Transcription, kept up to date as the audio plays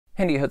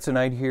Handy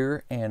Hudsonite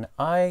here, and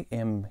I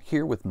am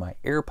here with my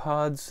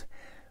AirPods.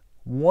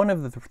 One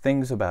of the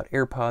things about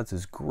AirPods,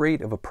 as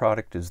great of a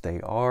product as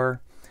they are,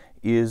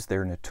 is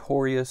they're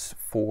notorious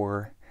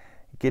for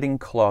getting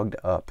clogged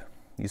up.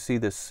 You see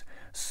this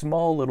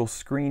small little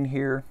screen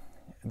here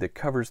that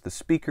covers the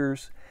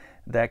speakers.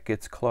 That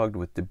gets clogged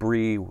with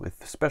debris,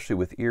 especially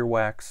with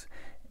earwax.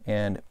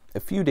 And a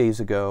few days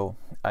ago,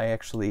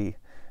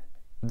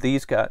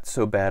 these got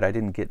so bad I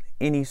didn't get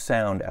any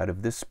sound out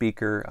of this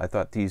speaker. I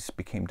thought these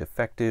became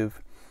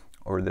defective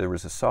or there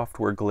was a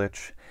software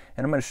glitch.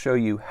 And I'm going to show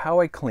you how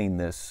I cleaned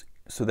this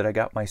so that I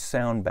got my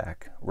sound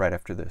back right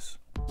after this.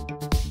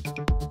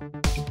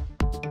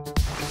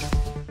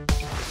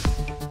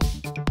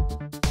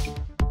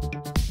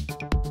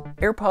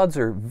 AirPods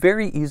are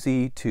very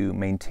easy to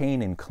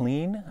maintain and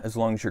clean as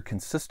long as you're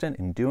consistent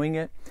in doing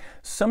it.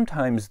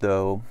 Sometimes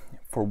though,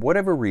 for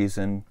whatever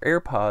reason,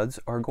 AirPods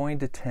are going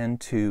to tend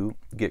to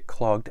get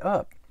clogged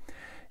up.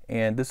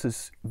 And this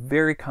is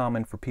very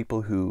common for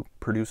people who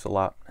produce a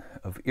lot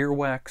of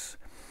earwax.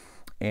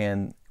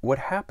 And what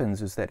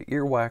happens is that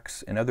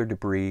earwax and other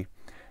debris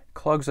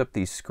clogs up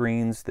these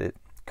screens that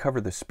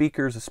cover the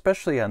speakers,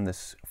 especially on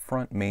this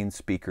front main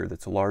speaker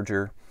that's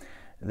larger.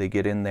 They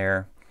get in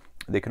there.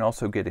 They can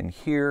also get in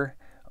here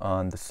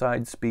on the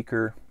side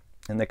speaker,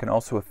 and they can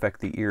also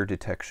affect the ear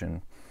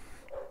detection.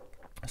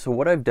 So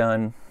what I've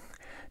done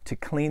to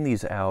clean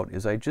these out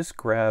is I just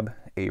grab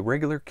a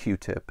regular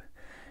Q-tip,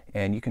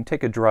 and you can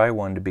take a dry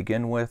one to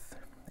begin with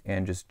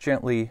and just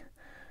gently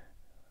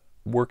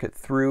work it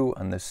through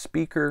on this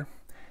speaker.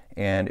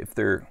 And if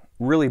they're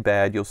really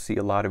bad, you'll see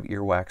a lot of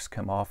earwax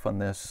come off on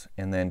this,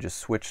 and then just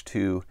switch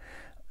to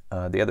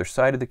the other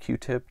side of the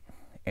Q-tip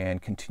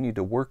and continue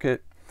to work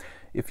it.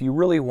 If you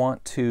really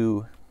want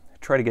to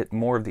try to get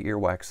more of the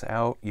earwax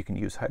out, you can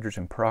use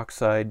hydrogen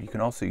peroxide. You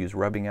can also use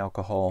rubbing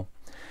alcohol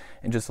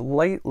and just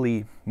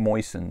lightly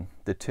moisten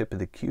the tip of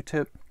the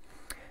Q-tip,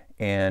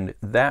 and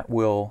that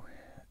will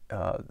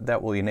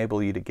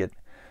enable you to get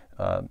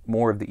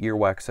more of the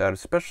earwax out,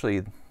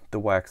 especially the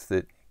wax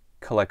that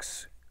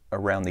collects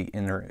around the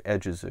inner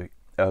edges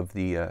of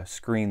the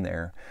screen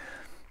there.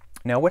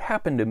 Now what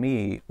happened to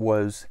me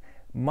was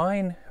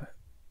mine,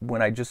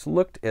 when I just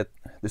looked at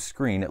the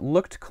screen, it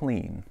looked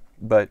clean,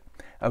 but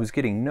I was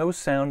getting no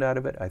sound out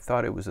of it. I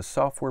thought it was a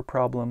software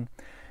problem,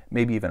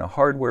 maybe even a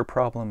hardware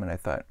problem, and I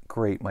thought,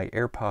 great, my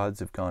AirPods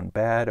have gone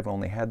bad. I've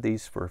only had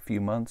these for a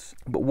few months.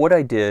 But what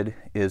I did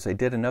is I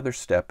did another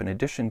step in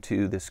addition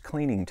to this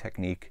cleaning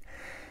technique,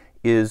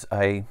 is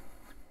I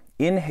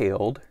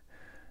inhaled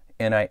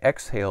and I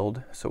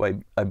exhaled. So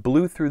I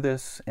blew through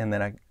this, and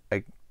then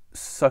I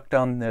sucked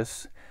on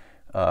this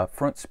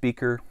front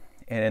speaker,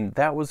 and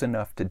that was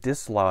enough to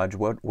dislodge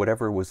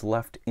whatever was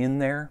left in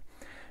there,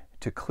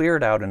 to clear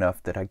it out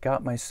enough that I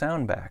got my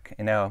sound back.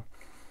 And now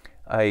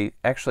I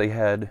actually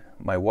had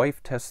my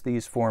wife test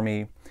these for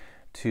me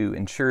to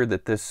ensure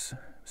that this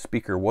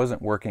speaker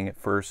wasn't working at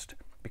first,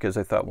 because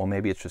I thought, well,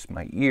 maybe it's just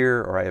my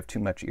ear or I have too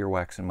much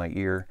earwax in my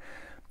ear,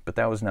 but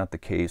that was not the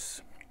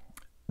case.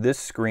 This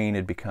screen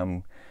had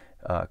become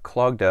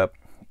clogged up,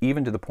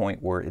 even to the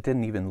point where it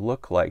didn't even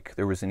look like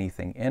there was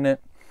anything in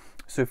it.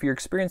 So if you're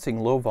experiencing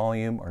low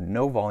volume or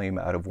no volume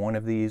out of one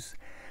of these,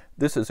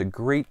 this is a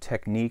great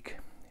technique,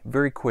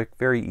 very quick,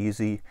 very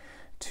easy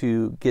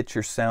to get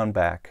your sound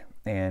back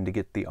and to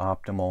get the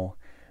optimal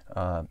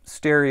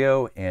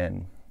stereo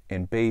and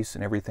bass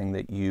and everything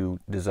that you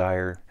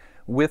desire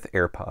with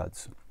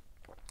AirPods.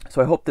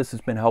 So I hope this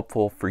has been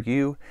helpful for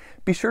you.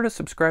 Be sure to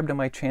subscribe to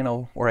my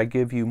channel where I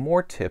give you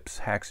more tips,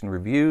 hacks, and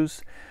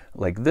reviews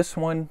like this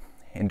one.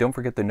 And don't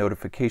forget the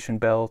notification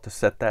bell to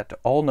set that to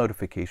all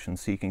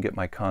notifications so you can get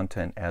my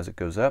content as it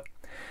goes up.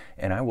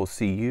 And I will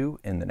see you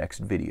in the next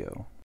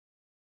video.